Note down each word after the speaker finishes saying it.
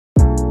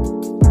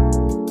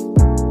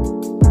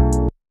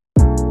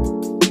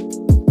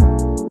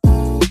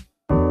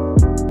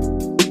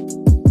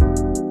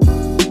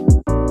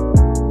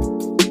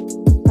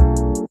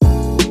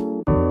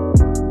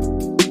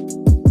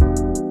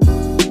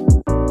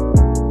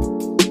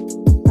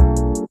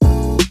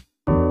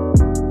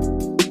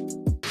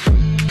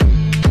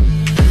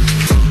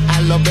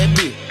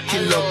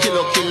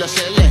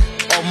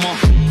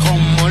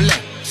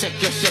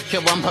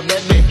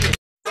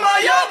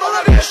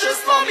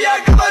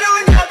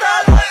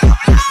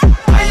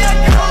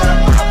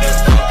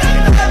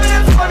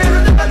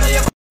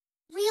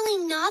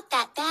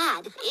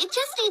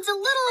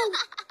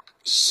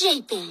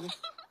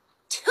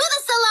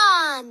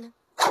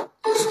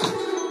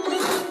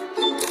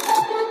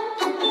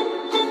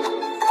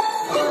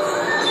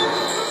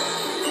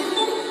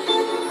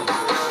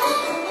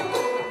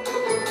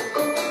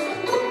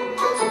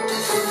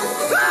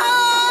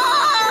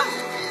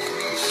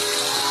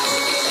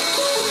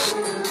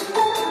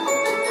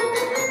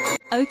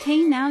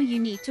Okay, now you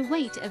need to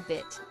wait a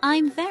bit.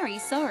 I'm very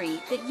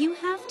sorry that you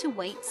have to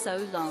wait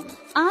so long.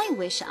 I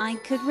wish I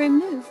could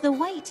remove the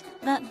wait,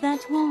 but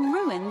that will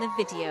ruin the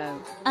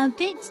video. A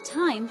bit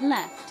time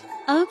left.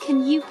 Oh,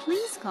 can you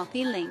please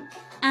copy link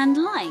and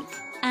like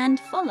and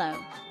follow?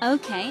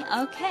 Okay.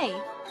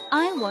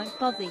 I won't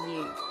bother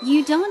you.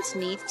 You don't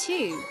need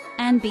to.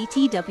 And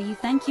BTW,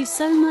 thank you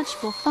so much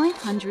for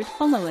 500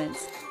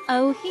 followers.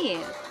 Oh,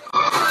 here.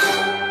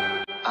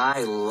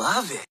 I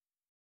love it.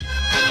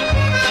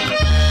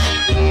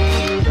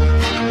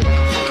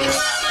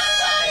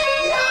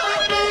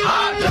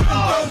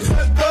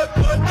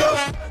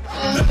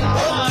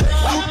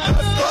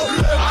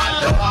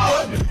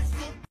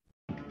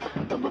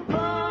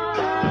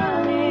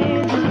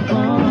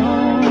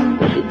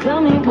 Tell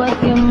me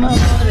what's your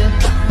motive.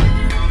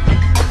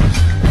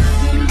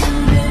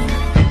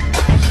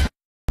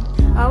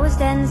 I was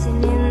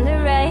dancing in the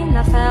rain,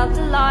 I felt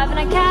alive and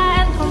I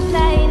can't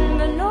complain,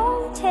 but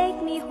no,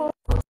 take me home.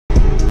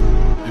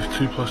 If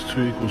 2 +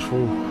 2 = 4,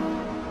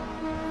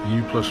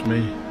 you plus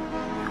me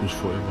equals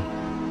forever.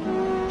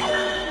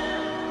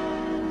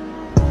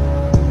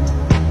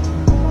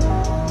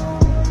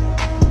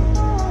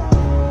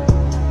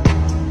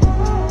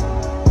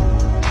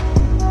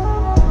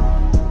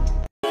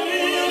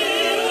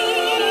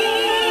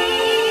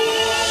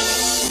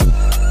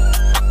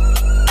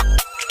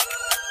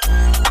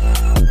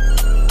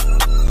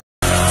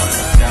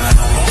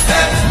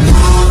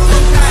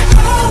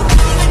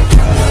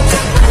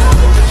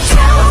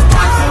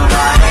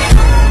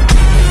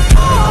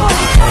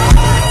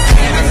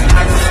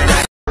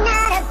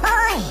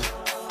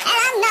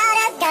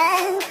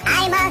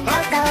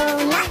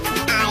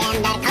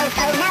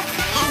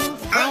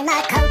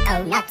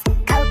 Coconut,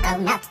 not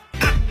coconut,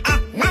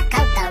 not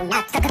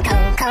coconut,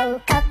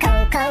 coconut.